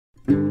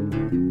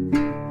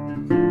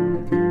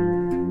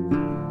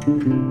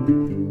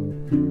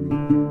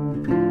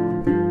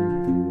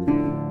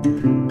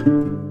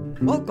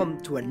Welcome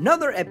to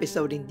another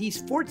episode in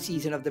this fourth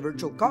season of the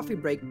Virtual Coffee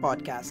Break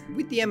podcast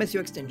with the MSU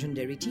Extension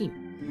Dairy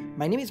team.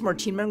 My name is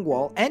Martin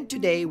Mangual, and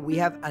today we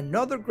have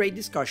another great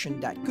discussion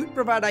that could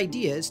provide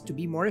ideas to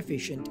be more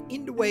efficient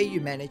in the way you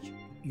manage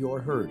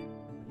your herd.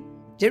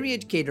 Dairy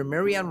educator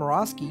Marianne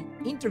Morawski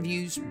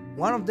interviews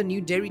one of the new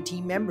dairy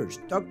team members,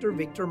 Dr.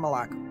 Victor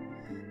Malaco.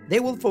 They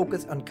will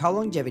focus on cow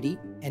longevity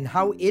and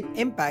how it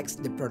impacts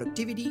the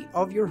productivity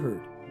of your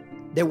herd.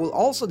 They will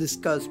also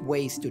discuss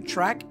ways to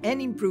track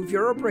and improve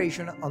your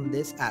operation on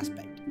this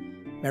aspect.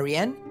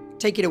 Marianne,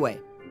 take it away.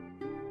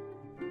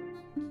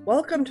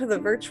 Welcome to the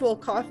Virtual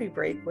Coffee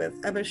Break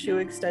with MSU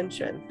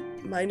Extension.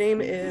 My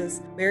name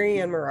is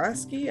Marianne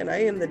Morawski, and I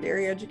am the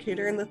dairy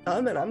educator in the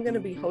Thumb, and I'm going to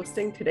be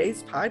hosting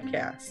today's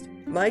podcast.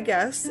 My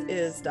guest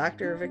is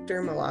Dr.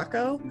 Victor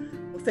Malaco.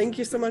 Well, thank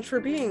you so much for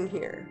being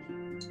here.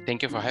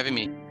 Thank you for having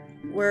me.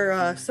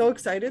 We're so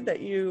excited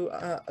that you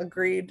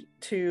agreed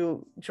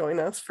to join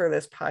us for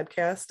this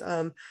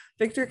podcast.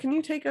 Victor, can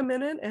you take a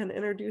minute and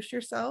introduce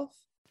yourself?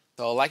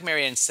 So like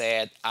Marianne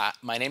said,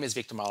 my name is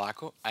Victor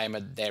Malaco. I am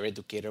a dairy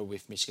educator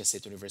with Michigan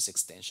State University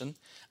Extension.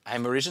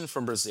 I'm originally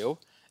from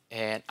Brazil,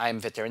 and I'm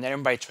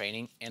veterinarian by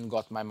training and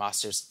got my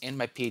master's and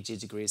my PhD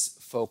degrees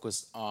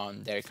focused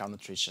on dairy cow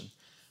nutrition.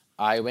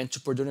 I went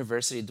to Purdue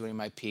University during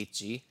my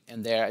PhD,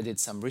 and there I did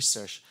some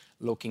research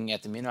looking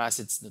at amino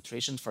acids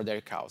nutrition for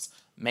dairy cows,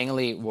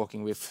 mainly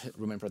working with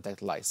rumen protect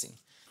lysine.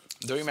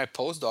 During my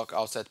postdoc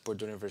also at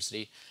Purdue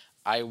University,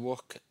 I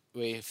worked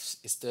with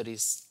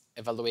studies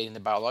evaluating the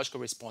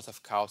biological response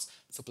of cows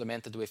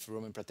supplemented with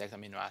rumen protect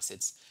amino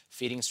acids,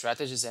 feeding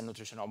strategies and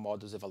nutritional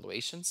models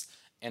evaluations,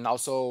 and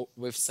also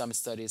with some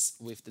studies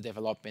with the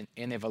development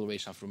and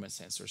evaluation of rumen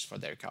sensors for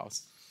dairy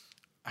cows.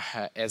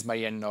 As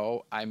Marianne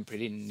knows, I'm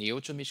pretty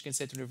new to Michigan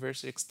State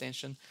University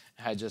Extension.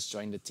 I just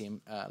joined the team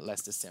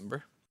last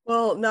December.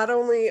 Well, not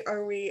only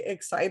are we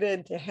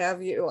excited to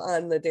have you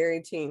on the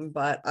dairy team,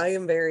 but I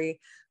am very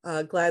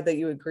glad that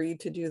you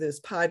agreed to do this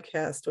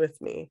podcast with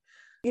me.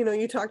 You know,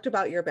 you talked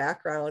about your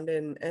background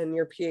and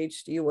your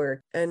PhD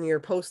work and your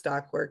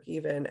postdoc work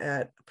even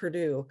at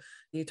Purdue.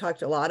 You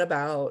talked a lot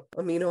about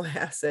amino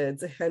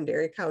acids and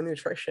dairy cow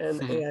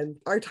nutrition. And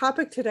our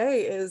topic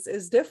today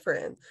is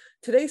different.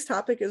 Today's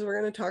topic is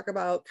we're going to talk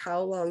about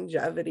cow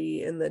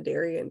longevity in the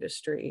dairy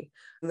industry.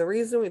 And the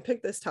reason we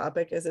picked this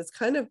topic is it's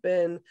kind of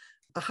been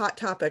a hot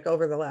topic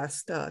over the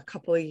last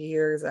couple of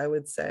years, I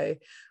would say.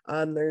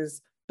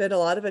 There's been a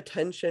lot of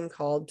attention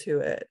called to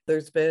it.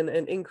 There's been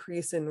an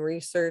increase in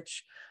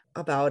research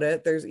about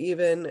it. There's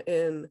even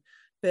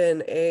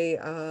been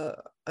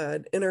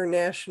an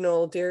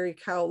international dairy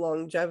cow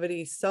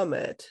longevity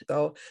summit.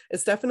 So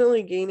it's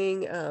definitely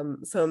gaining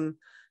some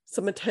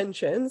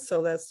attention.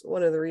 So that's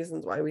one of the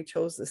reasons why we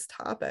chose this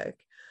topic.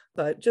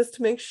 But just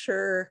to make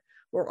sure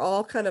we're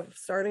all kind of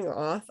starting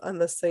off on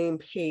the same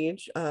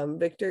page,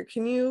 Victor,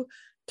 can you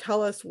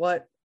tell us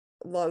what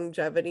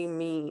longevity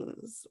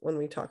means when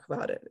we talk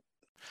about it?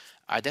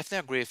 I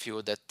definitely agree with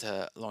you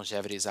that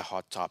longevity is a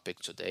hot topic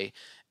today.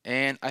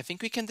 And I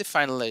think we can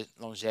define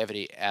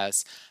longevity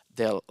as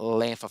the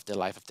length of the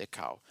life of the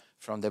cow,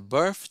 from the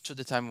birth to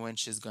the time when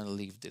she's going to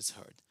leave this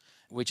herd,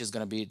 which is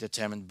going to be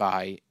determined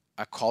by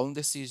a calling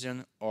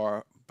decision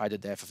or by the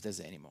death of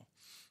this animal.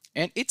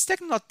 And it's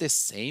technically not the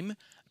same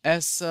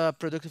as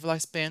productive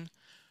lifespan.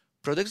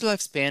 Productive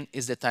lifespan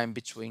is the time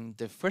between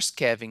the first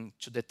calving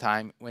to the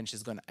time when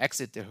she's going to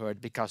exit the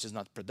herd because she's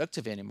not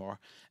productive anymore.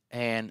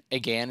 And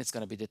again, it's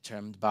going to be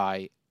determined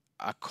by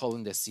a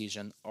culling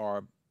decision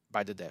or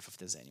by the death of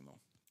this animal.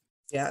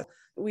 Yeah,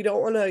 we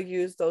don't want to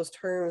use those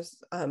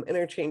terms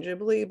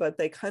interchangeably, but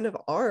they kind of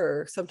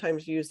are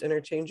sometimes used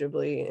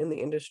interchangeably in the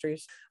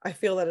industries. I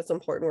feel that it's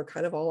important we're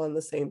kind of all on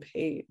the same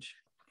page.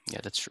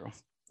 Yeah, that's true.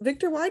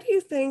 Victor, why do you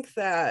think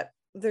that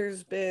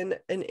there's been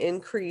an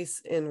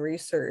increase in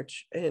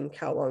research in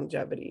cow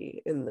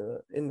longevity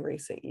in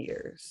recent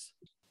years?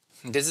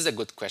 This is a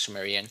good question,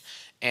 Marianne.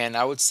 And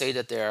I would say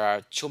that there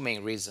are two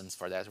main reasons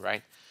for that,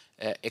 right?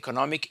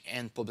 Economic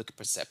and public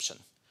perception.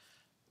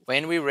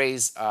 When we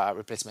raise a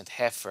replacement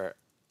heifer,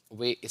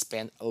 we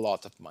spend a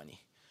lot of money.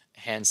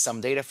 And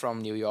some data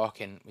from New York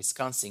and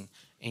Wisconsin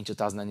in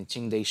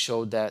 2019, they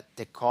showed that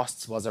the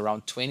cost was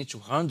around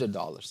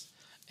 $2,200.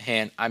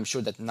 And I'm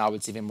sure that now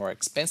it's even more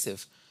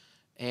expensive.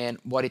 And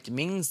what it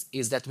means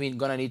is that we're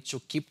going to need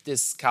to keep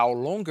this cow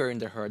longer in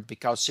the herd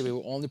because she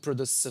will only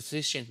produce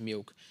sufficient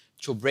milk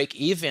to break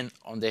even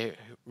on the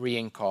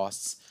rearing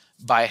costs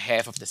by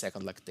half of the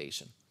second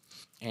lactation.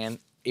 And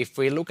if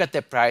we look at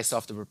the price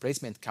of the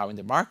replacement cow in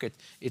the market,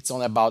 it's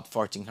only about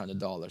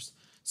 $1,400.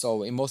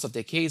 So in most of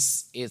the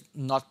cases, it's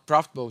not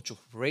profitable to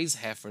raise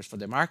heifers for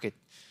the market.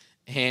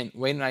 And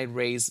when I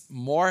raise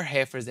more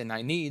heifers than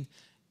I need,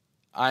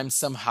 I'm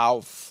somehow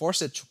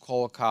forced to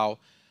call a cow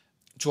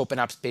to open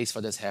up space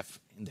for this heifer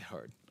in the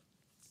herd.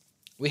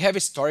 We have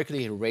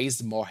historically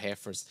raised more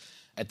heifers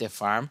at the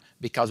farm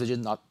because we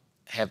did not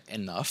have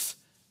enough,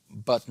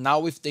 But now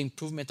with the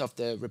improvement of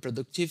the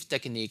reproductive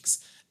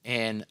techniques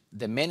and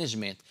the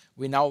management,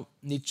 we now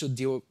need to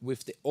deal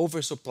with the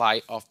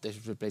oversupply of the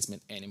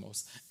replacement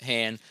animals.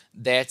 And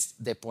that's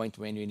the point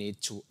when we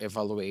need to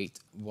evaluate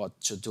what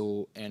to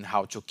do and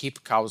how to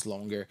keep cows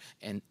longer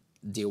and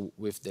deal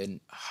with the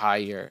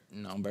higher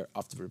number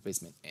of the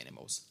replacement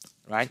animals,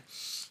 right?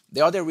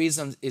 The other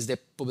reason is the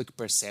public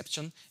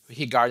perception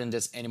regarding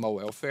this animal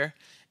welfare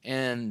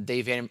and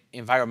the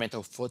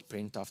environmental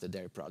footprint of the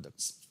dairy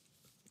products.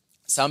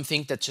 Some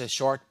think that a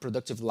short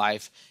productive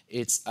life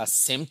is a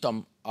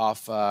symptom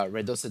of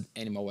reduced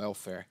animal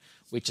welfare,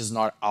 which is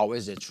not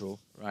always the truth,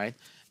 right?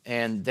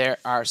 And there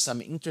are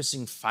some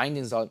interesting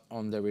findings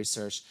on the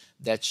research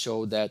that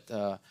show that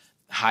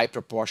high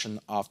proportion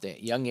of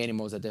the young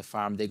animals at the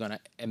farm, they're gonna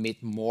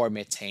emit more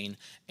methane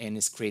and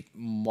excrete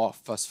more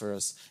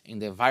phosphorus in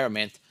the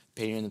environment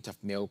per unit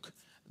of milk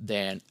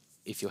than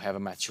if you have a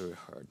mature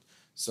herd.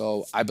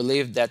 So I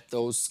believe that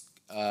those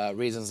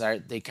reasons are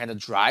they kind of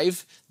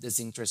drive this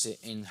interest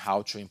in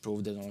how to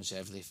improve the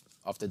longevity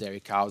of the dairy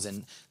cows,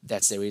 and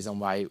that's the reason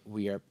why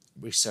we are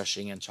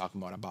researching and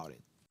talking more about it.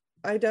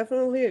 I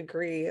definitely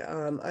agree.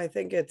 I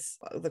think it's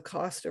the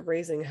cost of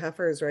raising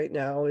heifers right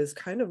now is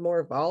kind of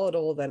more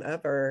volatile than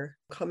ever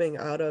coming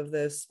out of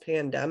this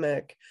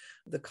pandemic.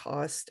 The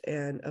cost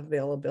and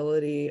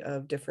availability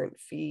of different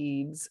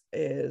feeds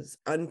is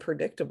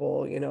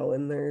unpredictable,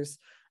 and there's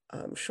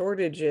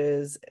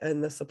shortages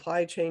and the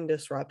supply chain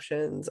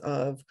disruptions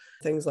of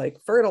things like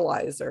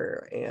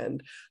fertilizer,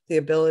 and the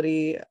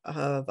ability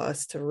of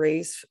us to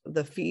raise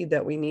the feed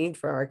that we need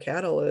for our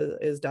cattle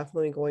is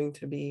definitely going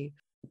to be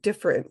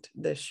different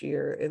this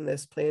year in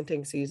this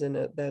planting season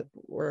that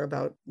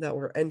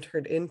we're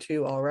entered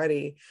into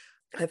already.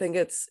 I think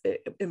it's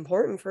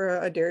important for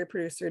a dairy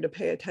producer to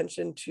pay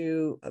attention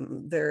to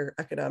their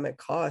economic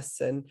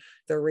costs, and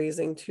they're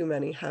raising too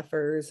many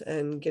heifers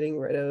and getting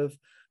rid of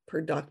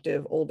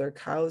productive older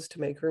cows to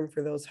make room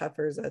for those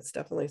heifers. That's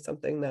definitely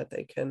something that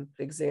they can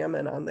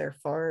examine on their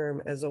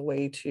farm as a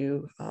way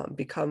to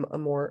become a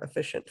more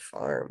efficient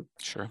farm.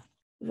 Sure.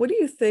 What do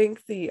you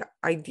think the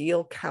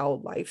ideal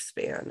cow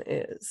lifespan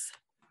is?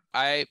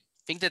 I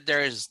think that there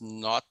is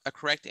not a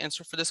correct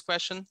answer for this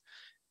question,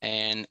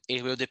 and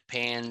it will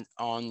depend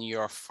on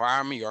your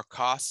farm, your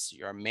costs,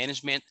 your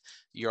management,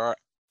 your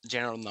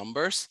general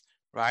numbers,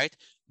 right?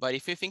 But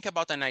if you think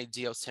about an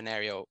ideal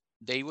scenario,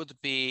 they would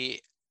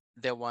be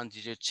the one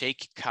that you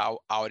take cow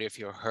out of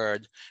your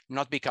herd,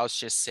 not because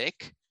she's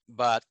sick,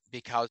 but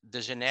because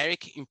the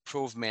generic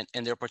improvement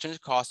and the opportunity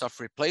cost of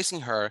replacing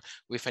her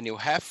with a new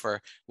heifer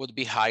would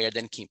be higher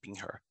than keeping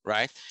her,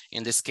 right?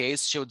 In this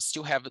case, she would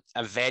still have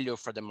a value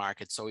for the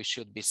market, so it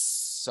should be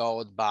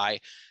sold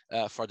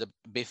for the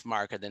beef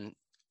market, and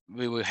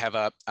we will have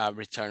a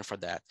return for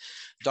that.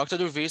 Dr.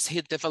 Durvis, he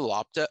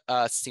developed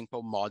a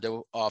simple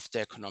model of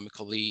the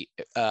economically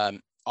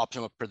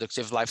optimal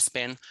productive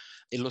lifespan,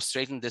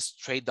 illustrating this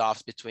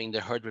trade-offs between the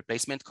herd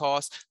replacement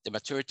cost, the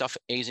maturity of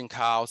aging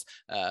cows,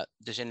 the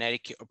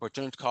genetic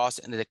opportunity cost,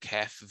 and the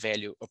calf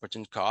value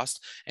opportunity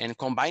cost. And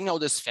combining all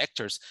these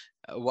factors,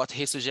 what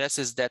he suggests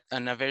is that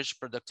an average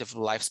productive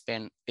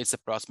lifespan is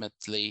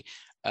approximately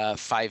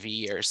 5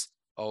 years.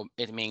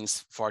 It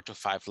means 4 to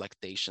 5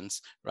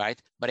 lactations, right?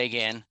 But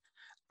again,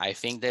 I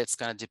think that's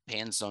going to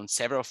depend on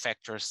several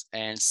factors,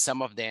 and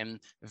some of them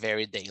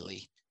vary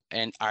daily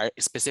and are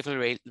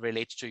specifically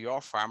related to your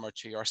farm or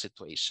to your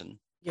situation.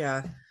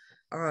 Yeah.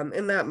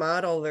 In that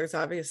model, there's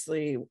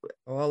obviously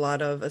a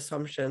lot of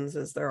assumptions,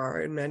 as there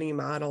are in many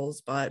models,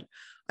 but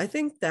I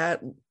think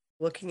that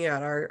looking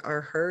at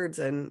our herds,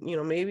 and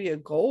maybe a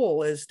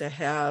goal is to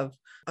have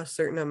a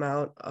certain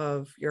amount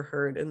of your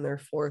herd in their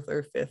 4th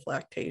or 5th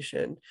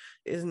lactation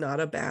is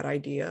not a bad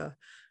idea.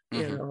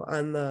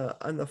 On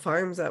the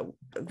farms that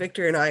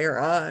Victor and I are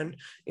on,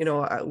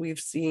 we've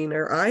seen,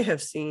 or I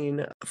have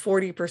seen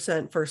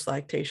 40% first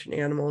lactation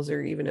animals,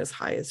 or even as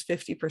high as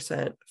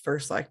 50%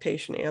 first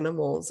lactation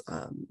animals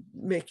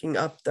making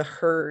up the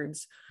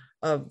herds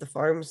of the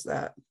farms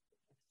that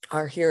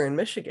are here in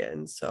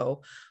Michigan.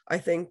 So I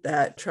think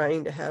that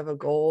trying to have a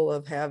goal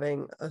of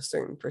having a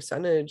certain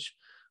percentage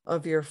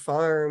of your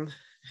farm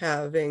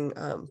having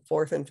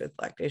 4th and 5th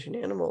lactation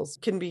animals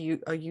can be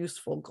a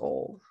useful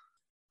goal.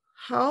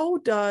 How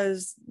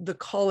does the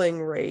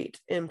culling rate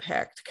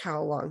impact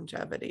cow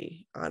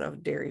longevity on a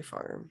dairy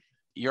farm?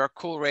 Your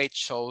cull rate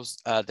shows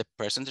the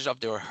percentage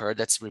of your herd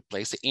that's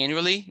replaced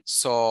annually.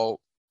 So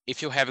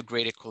if you have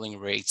greater culling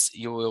rates,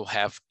 you will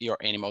have your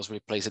animals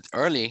replaced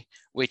early,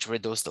 which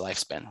reduces the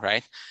lifespan,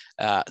 right?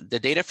 The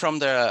data from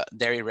the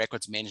Dairy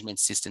Records Management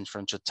System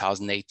from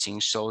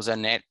 2018 shows a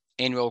net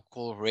annual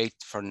cull rate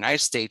for the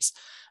United States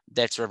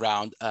that's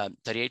around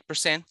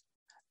 38%.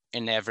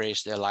 In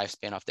average, the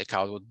lifespan of the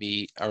cow would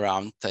be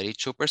around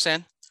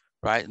 32%,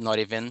 right? Not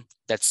even,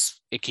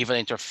 that's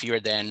equivalent or fewer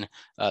than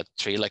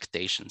 3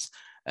 lactations.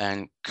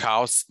 And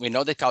cows, we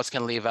know that cows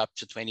can live up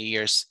to 20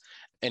 years.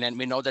 And then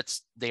we know that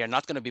they are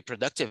not going to be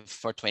productive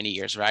for 20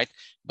 years, right?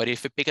 But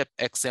if you pick up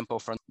example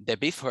from the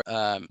beef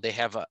herd, they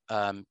have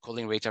a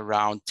culling rate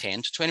around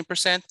 10 to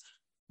 20%,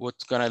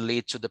 what's going to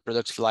lead to the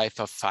productive life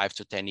of 5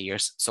 to 10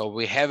 years. So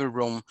we have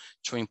room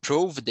to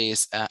improve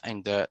this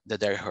in the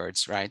dairy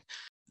herds, right?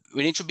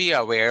 We need to be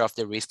aware of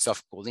the risks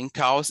of culling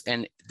cows,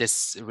 and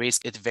this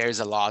risk, it varies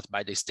a lot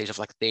by the stage of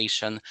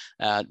lactation,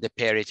 the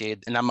parity,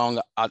 and among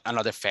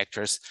other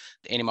factors,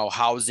 the animal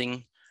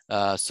housing.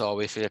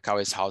 So if the cow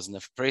is housed in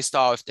a free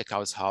stall, if the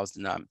cow is housed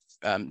in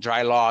a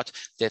dry lot,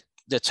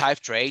 the type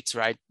traits,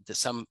 right?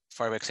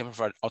 For example,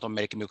 for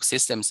automatic milk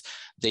systems,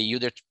 the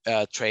udder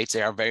traits,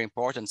 they are very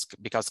important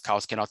because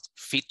cows cannot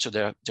fit to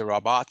the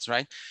robots,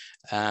 right?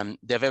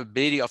 The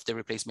availability of the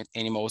replacement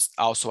animals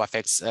also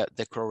affects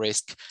the crow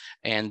risk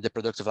and the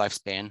productive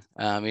lifespan.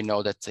 We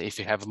know that if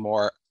you have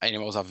more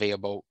animals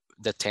available,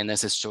 the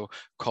tendency is to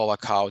call a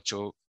cow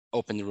to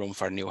open the room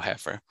for a new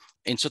heifer.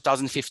 In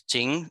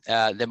 2015,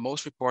 the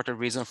most reported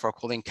reason for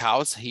culling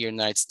cows here in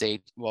the United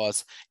States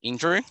was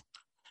injury,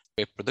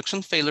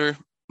 reproduction failure,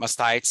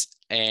 mastitis,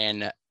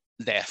 and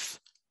death.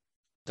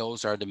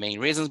 Those are the main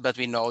reasons, but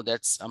we know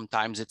that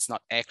sometimes it's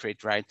not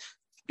accurate, right?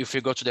 If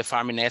you go to the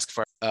farm and ask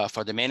for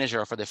the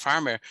manager or for the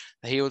farmer,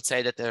 he would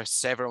say that there are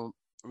several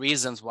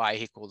reasons why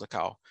he culled the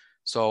cow.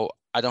 So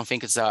I don't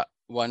think it's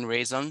one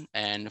reason.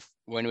 And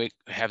when we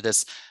have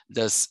the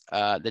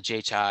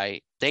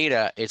GHI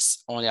data,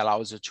 it's only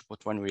allows you to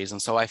put one reason.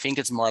 So I think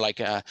it's more like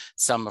a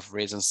sum of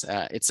reasons.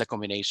 It's a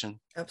combination.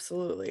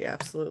 Absolutely,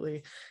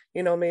 absolutely.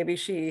 You know, maybe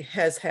she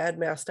has had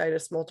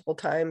mastitis multiple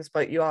times,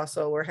 but you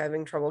also were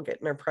having trouble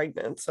getting her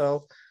pregnant.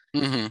 So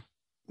you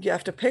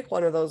have to pick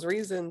one of those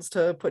reasons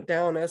to put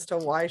down as to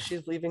why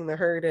she's leaving the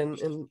herd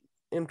in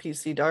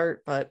PC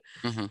Dart. But,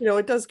 you know,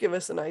 it does give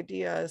us an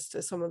idea as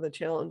to some of the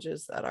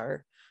challenges that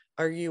our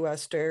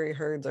U.S. dairy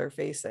herds are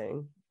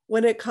facing.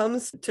 When it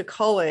comes to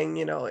culling,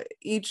 you know,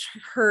 each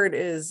herd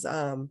is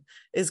going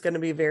to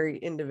be very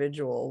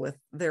individual with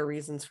their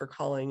reasons for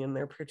culling and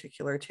their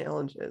particular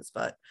challenges.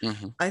 But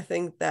I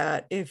think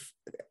that if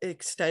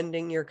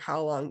extending your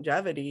cow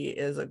longevity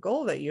is a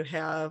goal that you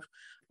have,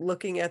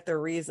 looking at the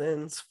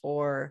reasons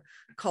for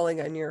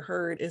culling on your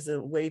herd is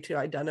a way to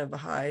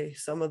identify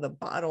some of the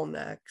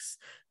bottlenecks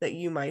that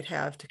you might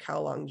have to cow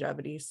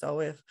longevity. So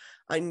if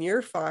on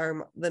your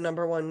farm, the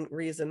number one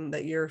reason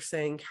that you're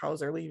saying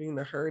cows are leaving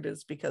the herd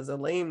is because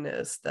of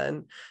lameness,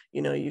 then,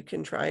 you know, you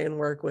can try and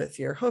work with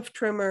your hoof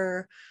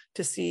trimmer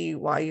to see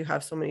why you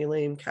have so many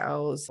lame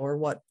cows or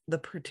what the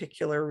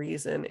particular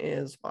reason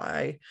is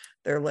why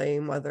they're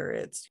lame, whether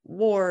it's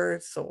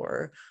warts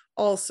or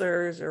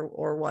ulcers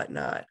or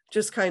whatnot.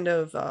 Just kind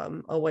of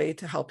a way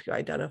to help you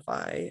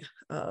identify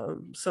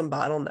some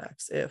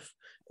bottlenecks if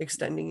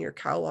extending your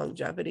cow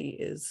longevity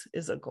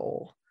is a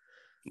goal.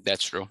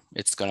 That's true.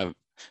 It's going to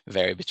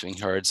vary between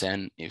herds,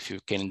 and if you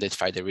can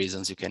identify the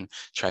reasons, you can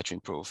try to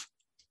improve.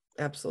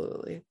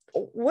 Absolutely.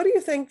 What do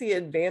you think the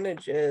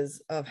advantage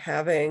is of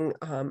having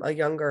a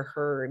younger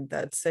herd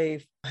that's,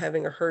 say,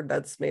 having a herd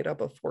that's made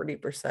up of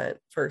 40%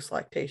 first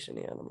lactation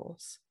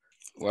animals?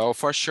 Well,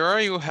 for sure,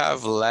 you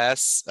have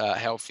less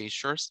health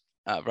issues,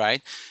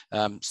 right?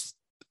 A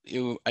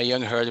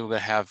young herd will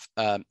have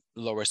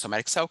lower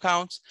somatic cell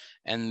counts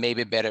and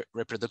maybe better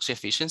reproductive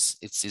efficiency.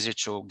 It's easier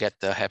to get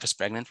the heifers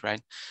pregnant,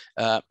 right?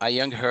 A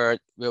young herd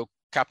will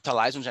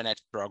capitalize on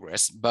genetic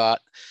progress,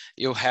 but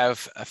you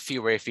have a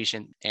fewer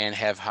efficient and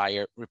have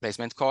higher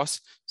replacement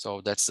costs.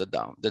 So that's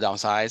the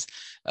downside.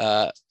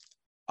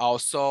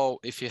 Also,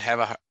 if you have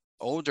a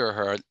older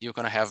herd, you're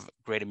going to have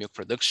greater milk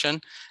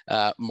production,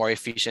 more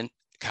efficient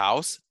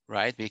cows,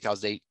 right? Because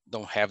they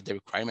don't have the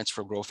requirements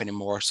for growth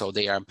anymore. So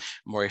they are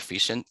more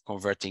efficient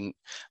converting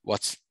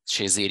what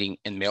she's eating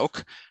in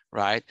milk,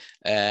 right?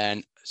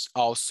 And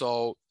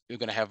also you're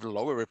going to have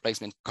lower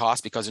replacement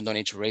costs because you don't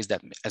need to raise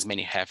that as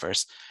many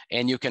heifers.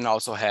 And you can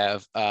also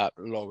have a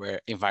lower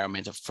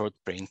environmental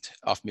footprint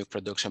of milk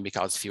production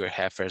because fewer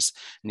heifers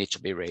need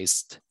to be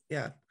raised.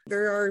 Yeah,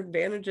 there are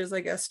advantages,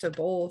 I guess, to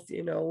both.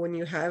 You know, when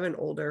you have an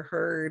older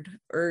herd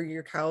or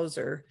your cows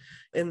are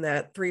in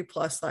that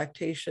 3+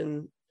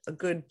 lactation, a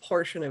good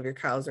portion of your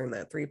cows are in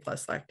that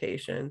 3+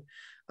 lactation.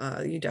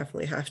 You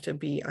definitely have to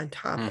be on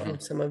top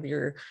of some of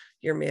your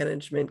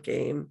management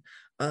game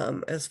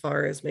as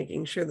far as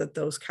making sure that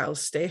those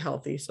cows stay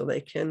healthy so they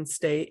can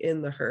stay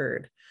in the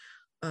herd.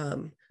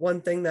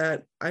 One thing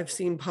that I've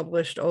seen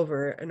published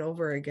over and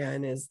over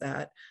again is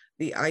that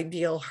the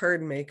ideal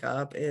herd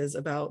makeup is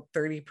about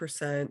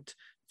 30%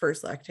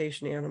 first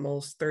lactation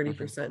animals,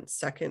 30%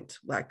 second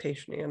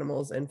lactation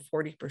animals, and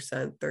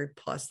 40%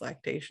 3rd+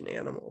 lactation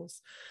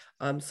animals.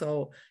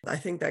 So I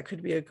think that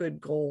could be a good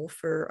goal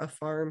for a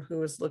farm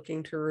who is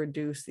looking to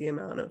reduce the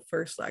amount of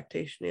first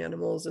lactation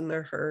animals in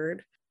their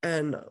herd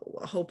and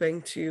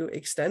hoping to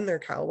extend their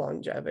cow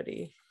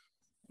longevity.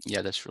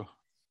 Yeah, that's true.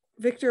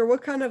 Victor,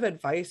 what kind of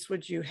advice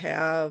would you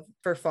have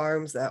for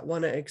farms that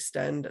want to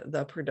extend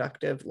the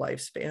productive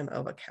lifespan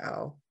of a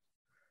cow?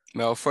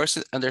 Well,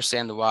 first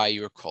understand why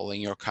you're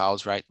culling your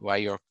cows, right? Why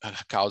your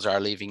cows are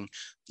leaving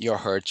your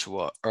herd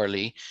too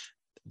early.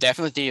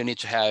 Definitely you need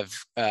to have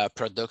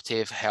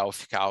productive,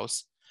 healthy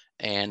cows.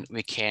 And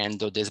we can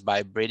do this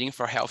by breeding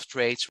for health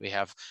traits. We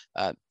have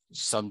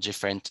some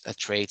different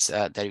traits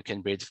that you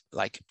can breed,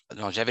 like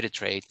longevity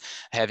trait,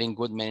 having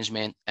good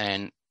management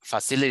and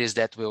facilities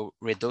that will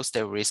reduce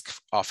the risk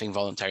of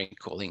involuntary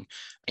culling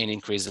and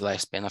increase the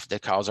lifespan of the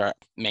cows are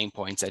main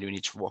points that you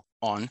need to work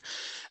on.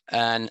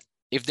 And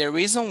if the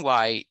reason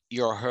why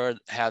your herd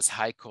has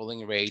high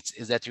culling rates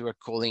is that you are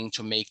culling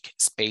to make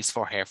space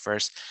for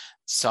heifers,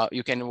 so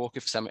you can work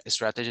with some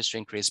strategies to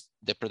increase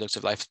the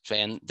productive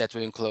lifespan that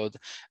will include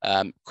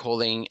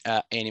culling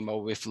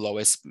animal with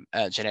lowest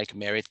genetic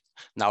merit.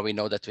 Now we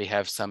know that we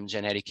have some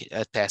genetic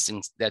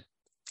testings that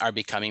are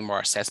becoming more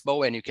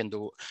accessible and you can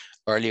do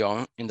early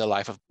on in the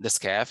life of this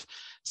calf.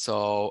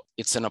 So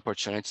it's an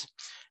opportunity.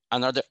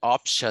 Another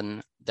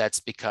option that's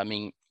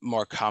becoming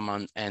more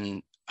common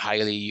and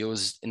highly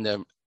used in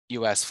the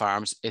US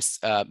farms is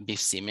beef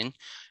semen,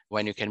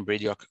 when you can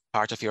breed your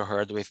part of your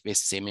herd with beef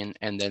semen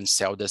and then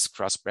sell this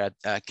crossbred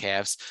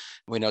calves.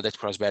 We know that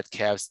crossbred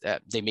calves,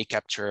 they may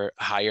capture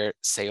higher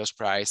sales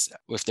price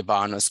with the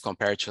bonus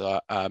compared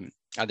to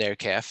a dairy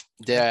calf.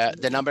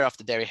 The number of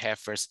the dairy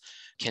heifers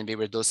can be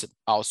reduced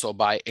also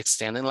by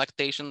extending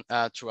lactation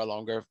through a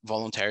longer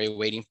voluntary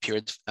waiting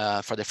period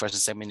for the first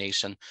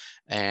insemination.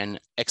 And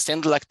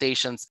extended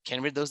lactations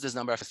can reduce this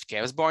number of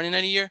calves born in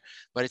a year,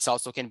 but it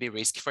also can be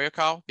risky for your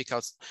cow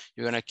because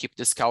you're gonna keep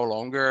this cow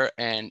longer.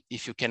 And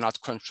if you cannot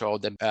control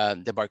the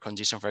birth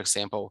condition, for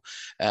example,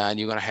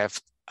 you're gonna have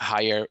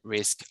higher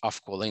risk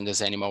of culling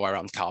this animal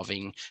around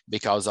calving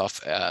because of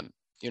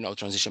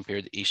transition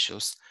period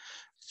issues.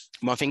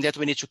 One thing that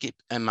we need to keep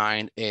in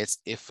mind is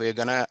if we're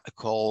gonna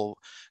cull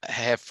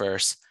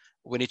heifers,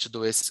 we need to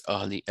do it as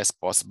early as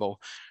possible.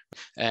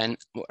 And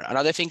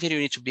another thing that you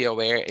need to be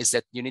aware is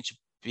that you need to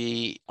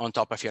be on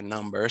top of your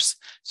numbers.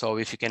 So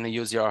if you can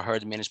use your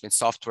herd management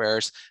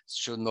softwares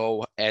to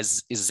know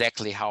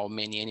exactly how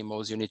many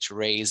animals you need to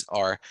raise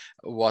or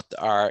what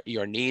are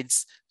your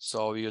needs.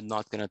 So you're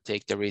not gonna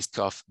take the risk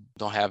of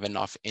don't have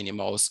enough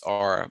animals,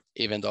 or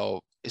even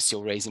though it's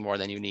still raising more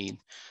than you need.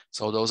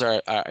 So those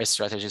are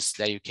strategies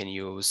that you can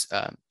use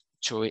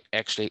to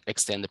actually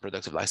extend the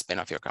productive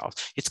lifespan of your cows.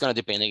 It's going to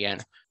depend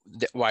again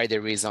why the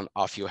reason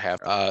of you have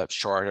a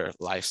shorter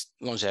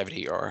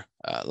longevity or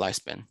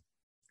lifespan.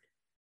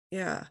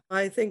 Yeah,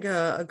 I think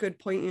a good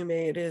point you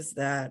made is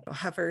that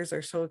heifers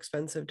are so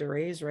expensive to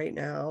raise right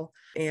now.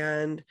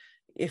 And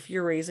if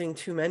you're raising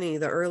too many,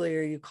 the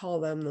earlier you cull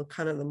them,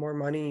 the more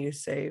money you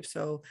save.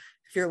 So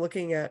if you're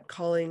looking at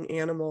culling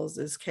animals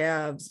as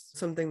calves,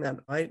 something that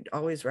I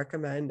always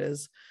recommend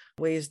is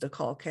ways to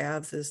cull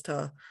calves is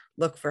to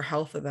look for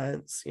health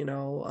events. We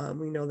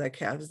know that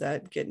calves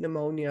that get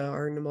pneumonia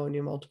or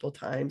pneumonia multiple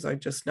times are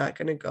just not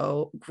going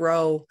to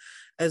grow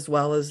as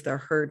well as their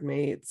herd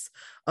mates.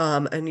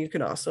 And you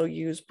can also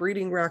use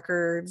breeding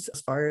records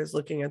as far as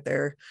looking at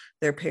their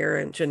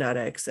parent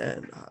genetics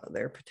and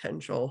their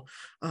potential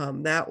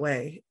that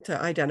way to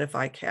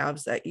identify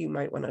calves that you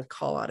might want to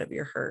cull out of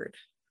your herd.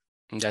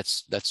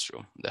 That's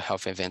true. The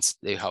health events,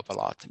 they help a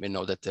lot. We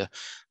know that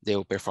they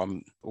will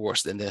perform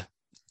worse than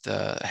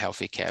the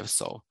healthy calves.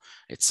 So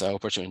it's an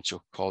opportunity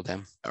to call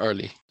them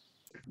early.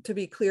 To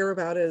be clear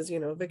about is,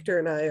 Victor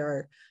and I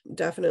are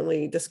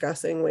definitely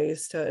discussing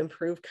ways to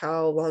improve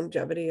cow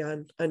longevity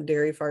on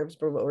dairy farms,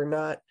 but we're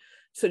not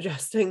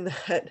suggesting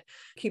that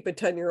keep a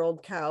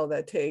 10-year-old cow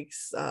that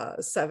takes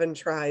 7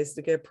 tries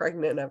to get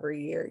pregnant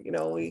every year.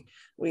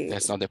 We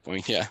that's not the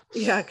point.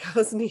 Yeah,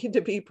 cows need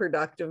to be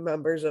productive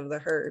members of the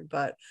herd,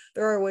 but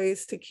there are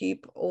ways to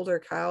keep older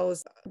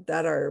cows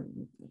that are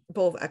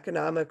both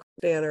economic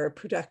and are a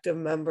productive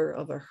member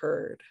of a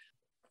herd.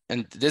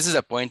 And this is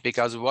a point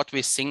because what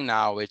we're seeing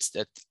now is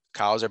that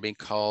cows are being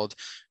culled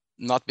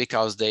not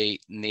because they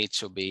need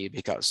to be,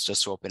 because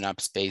just to open up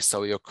space.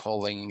 So you're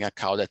culling a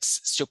cow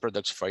that's still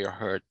productive for your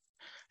herd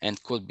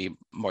and could be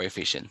more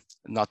efficient,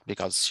 not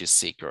because she's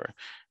sick or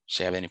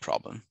she have any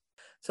problem.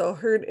 So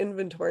herd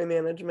inventory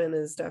management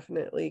is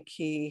definitely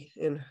key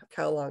in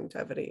cow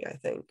longevity, I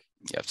think.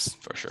 Yes,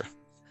 for sure.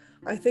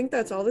 I think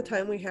that's all the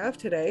time we have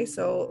today.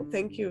 So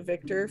thank you,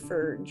 Victor,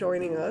 for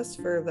joining us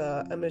for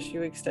the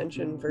MSU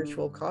Extension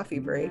virtual coffee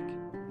break.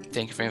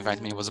 Thank you for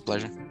inviting me. It was a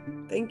pleasure.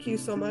 Thank you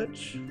so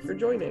much for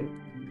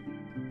joining.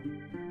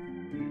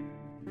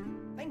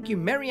 Thank you,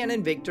 Marianne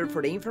and Victor,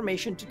 for the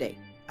information today.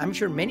 I'm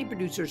sure many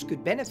producers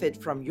could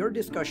benefit from your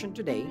discussion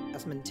today,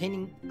 as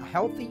maintaining a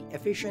healthy,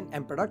 efficient,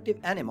 and productive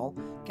animal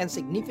can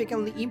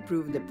significantly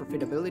improve the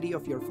profitability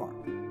of your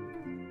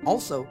farm.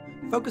 Also,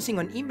 focusing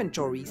on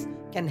inventories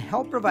can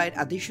help provide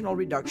additional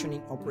reduction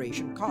in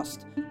operation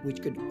cost,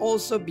 which could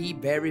also be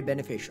very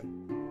beneficial.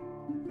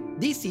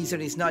 This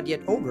season is not yet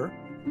over,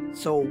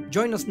 so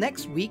join us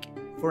next week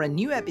for a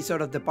new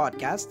episode of the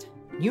podcast.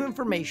 New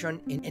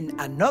information and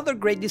another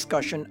great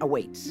discussion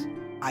awaits.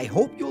 I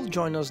hope you'll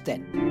join us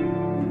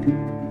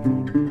then.